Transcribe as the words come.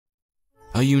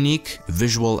A unique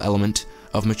visual element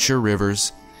of mature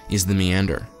rivers is the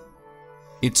meander,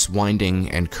 its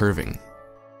winding and curving.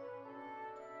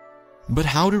 But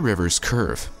how do rivers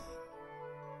curve?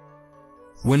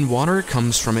 When water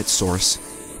comes from its source,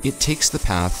 it takes the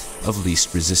path of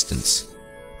least resistance,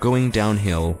 going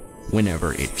downhill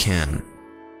whenever it can.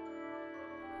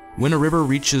 When a river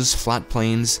reaches flat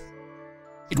plains,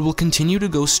 it will continue to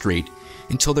go straight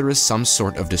until there is some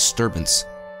sort of disturbance,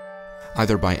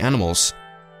 either by animals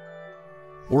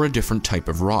or a different type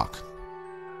of rock.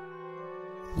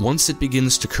 Once it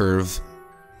begins to curve,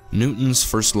 Newton's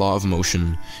first law of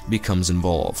motion becomes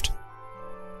involved.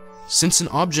 Since an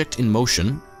object in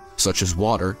motion, such as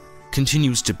water,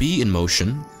 continues to be in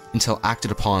motion until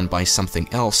acted upon by something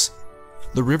else,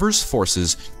 the river's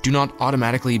forces do not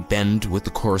automatically bend with the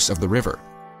course of the river.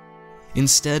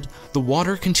 Instead, the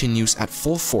water continues at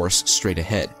full force straight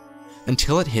ahead,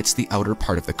 until it hits the outer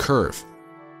part of the curve.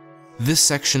 This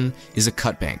section is a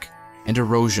cutbank, and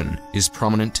erosion is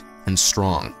prominent and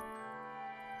strong.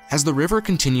 As the river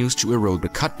continues to erode the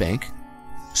cutbank,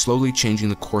 slowly changing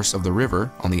the course of the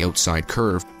river on the outside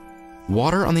curve,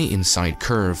 water on the inside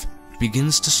curve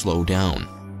begins to slow down.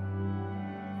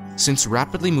 Since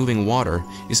rapidly moving water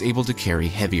is able to carry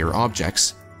heavier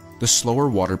objects, the slower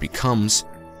water becomes,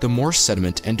 the more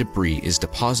sediment and debris is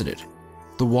deposited.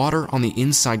 The water on the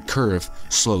inside curve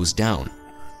slows down,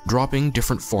 dropping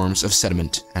different forms of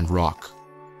sediment and rock.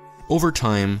 Over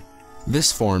time,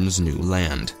 this forms new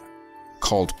land,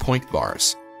 called point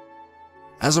bars.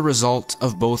 As a result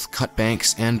of both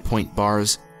cutbanks and point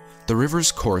bars, the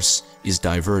river's course is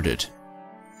diverted.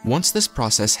 Once this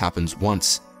process happens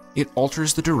once, it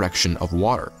alters the direction of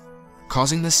water,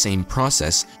 causing the same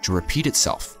process to repeat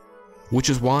itself, which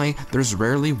is why there's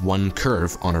rarely one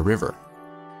curve on a river.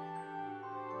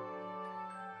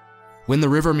 When the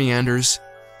river meanders,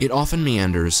 it often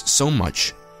meanders so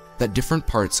much that different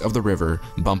parts of the river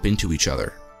bump into each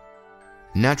other.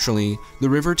 Naturally, the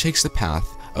river takes the path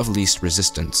of least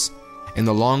resistance, and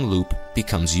the long loop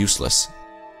becomes useless.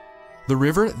 The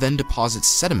river then deposits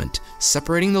sediment,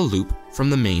 separating the loop from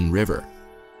the main river.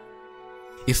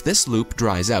 If this loop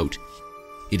dries out,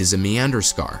 it is a meander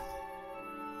scar.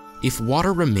 If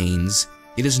water remains,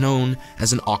 it is known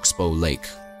as an oxbow lake,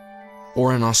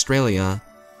 or in Australia,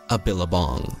 a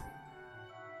billabong.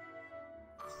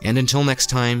 And until next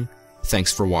time,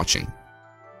 thanks for watching.